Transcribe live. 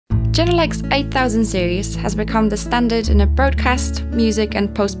Genelec's 8000 series has become the standard in the broadcast, music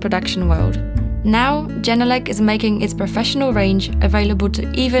and post-production world. Now, Genelec is making its professional range available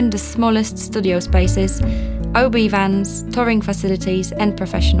to even the smallest studio spaces, OB vans, touring facilities and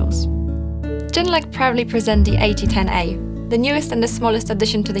professionals. Genelec proudly present the 8010A, the newest and the smallest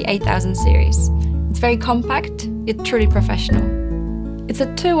addition to the 8000 series. It's very compact, yet truly professional. It's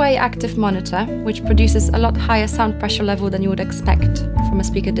a two-way active monitor, which produces a lot higher sound pressure level than you would expect from a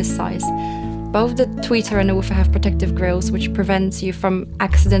speaker this size. Both the tweeter and the woofer have protective grills, which prevents you from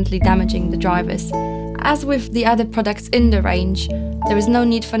accidentally damaging the drivers. As with the other products in the range, there is no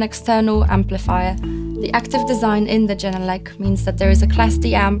need for an external amplifier. The active design in the Genelec means that there is a Class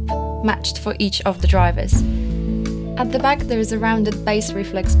D amp matched for each of the drivers. At the back there is a rounded bass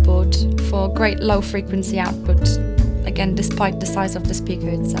reflex board for great low frequency output, again despite the size of the speaker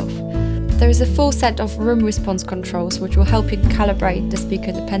itself. There is a full set of room response controls which will help you calibrate the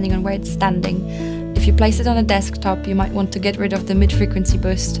speaker depending on where it's standing. If you place it on a desktop, you might want to get rid of the mid-frequency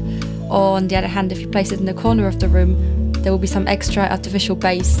boost, or on the other hand, if you place it in the corner of the room, there will be some extra artificial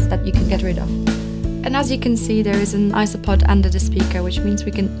bass that you can get rid of. And as you can see, there is an isopod under the speaker, which means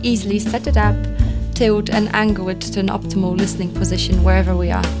we can easily set it up, tilt and angle it to an optimal listening position wherever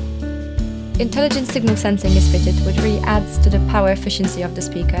we are. Intelligent signal sensing is fitted, which really adds to the power efficiency of the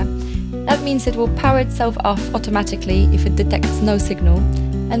speaker. That means it will power itself off automatically if it detects no signal,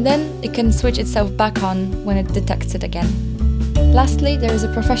 and then it can switch itself back on when it detects it again. Lastly, there is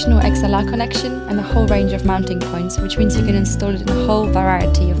a professional XLR connection and a whole range of mounting points, which means you can install it in a whole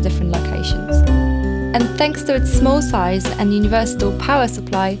variety of different locations. And thanks to its small size and universal power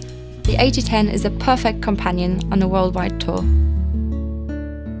supply, the 8010 is a perfect companion on a worldwide tour.